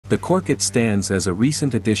The Korkut stands as a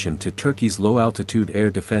recent addition to Turkey's low-altitude air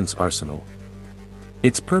defense arsenal.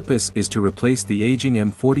 Its purpose is to replace the aging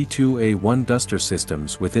M42A1 Duster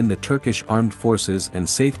systems within the Turkish armed forces and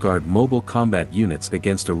safeguard mobile combat units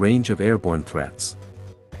against a range of airborne threats.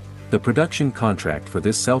 The production contract for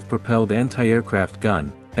this self-propelled anti-aircraft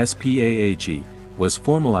gun, SPAAG, was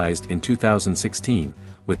formalized in 2016,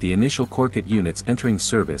 with the initial Korkut units entering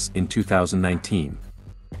service in 2019.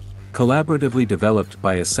 Collaboratively developed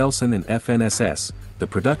by Aselsan and FNSS, the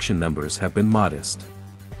production numbers have been modest.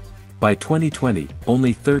 By 2020,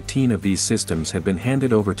 only 13 of these systems had been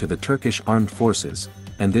handed over to the Turkish armed forces,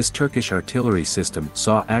 and this Turkish artillery system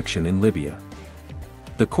saw action in Libya.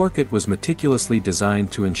 The Korkut was meticulously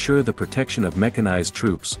designed to ensure the protection of mechanized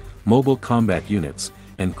troops, mobile combat units,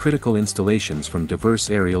 and critical installations from diverse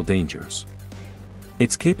aerial dangers.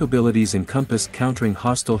 Its capabilities encompass countering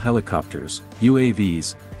hostile helicopters,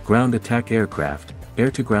 UAVs, ground attack aircraft,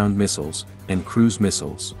 air-to-ground missiles, and cruise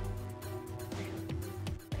missiles.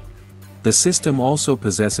 The system also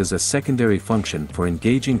possesses a secondary function for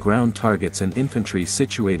engaging ground targets and infantry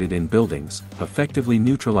situated in buildings, effectively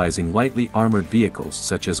neutralizing lightly armored vehicles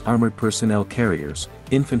such as armored personnel carriers,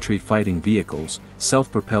 infantry fighting vehicles,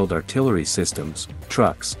 self-propelled artillery systems,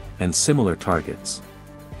 trucks, and similar targets.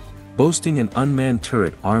 Boasting an unmanned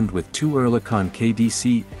turret armed with two Oerlikon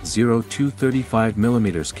KDC-02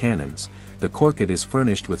 35mm cannons, the Korkut is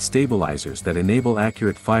furnished with stabilizers that enable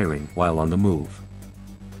accurate firing while on the move.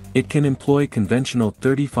 It can employ conventional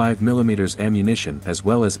 35mm ammunition as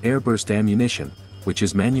well as airburst ammunition, which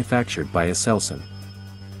is manufactured by Aselsan.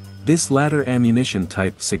 This latter ammunition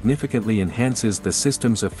type significantly enhances the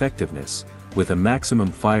system's effectiveness, with a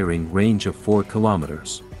maximum firing range of 4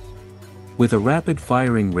 kilometers. With a rapid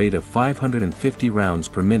firing rate of 550 rounds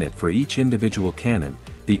per minute for each individual cannon,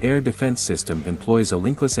 the air defense system employs a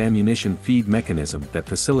linkless ammunition feed mechanism that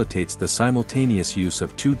facilitates the simultaneous use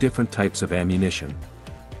of two different types of ammunition.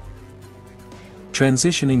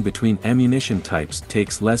 Transitioning between ammunition types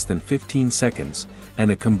takes less than 15 seconds, and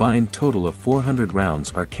a combined total of 400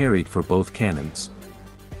 rounds are carried for both cannons.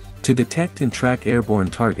 To detect and track airborne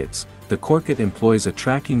targets, the Korkut employs a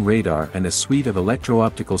tracking radar and a suite of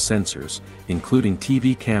electro-optical sensors, including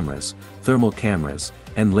TV cameras, thermal cameras,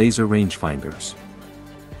 and laser rangefinders.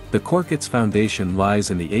 The Korkut's foundation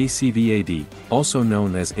lies in the ACV-AD, also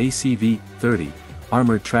known as ACV-30,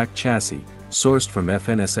 armored track chassis, sourced from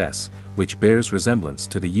FNSS, which bears resemblance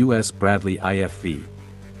to the U.S. Bradley IFV.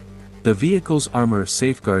 The vehicle's armor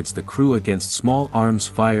safeguards the crew against small arms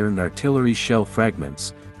fire and artillery shell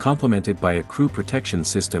fragments, complemented by a crew protection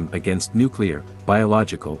system against nuclear,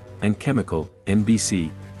 biological, and chemical (NBC)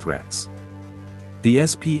 threats. The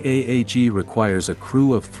SPAAG requires a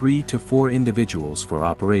crew of 3 to 4 individuals for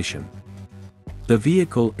operation. The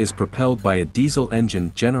vehicle is propelled by a diesel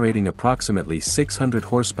engine generating approximately 600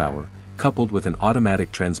 horsepower, coupled with an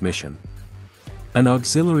automatic transmission. An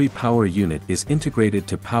auxiliary power unit is integrated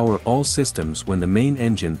to power all systems when the main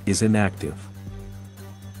engine is inactive.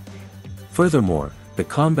 Furthermore, the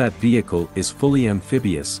combat vehicle is fully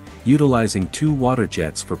amphibious, utilizing 2 water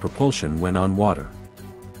jets for propulsion when on water.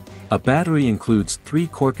 A battery includes 3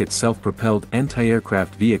 Korkut self-propelled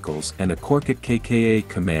anti-aircraft vehicles and a Korkut KKA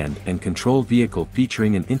command and control vehicle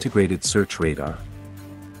featuring an integrated search radar.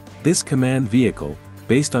 This command vehicle,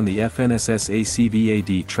 based on the FNSS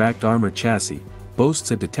ACV-AD tracked armor chassis,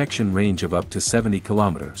 boasts a detection range of up to 70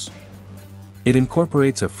 kilometers. It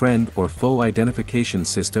incorporates a friend or foe identification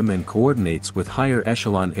system and coordinates with higher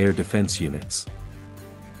echelon air defense units.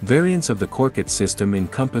 Variants of the Korkut system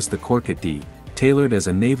encompass the Korkut D, tailored as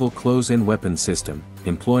a naval close-in weapon system,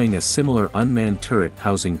 employing a similar unmanned turret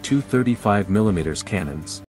housing two 35mm cannons.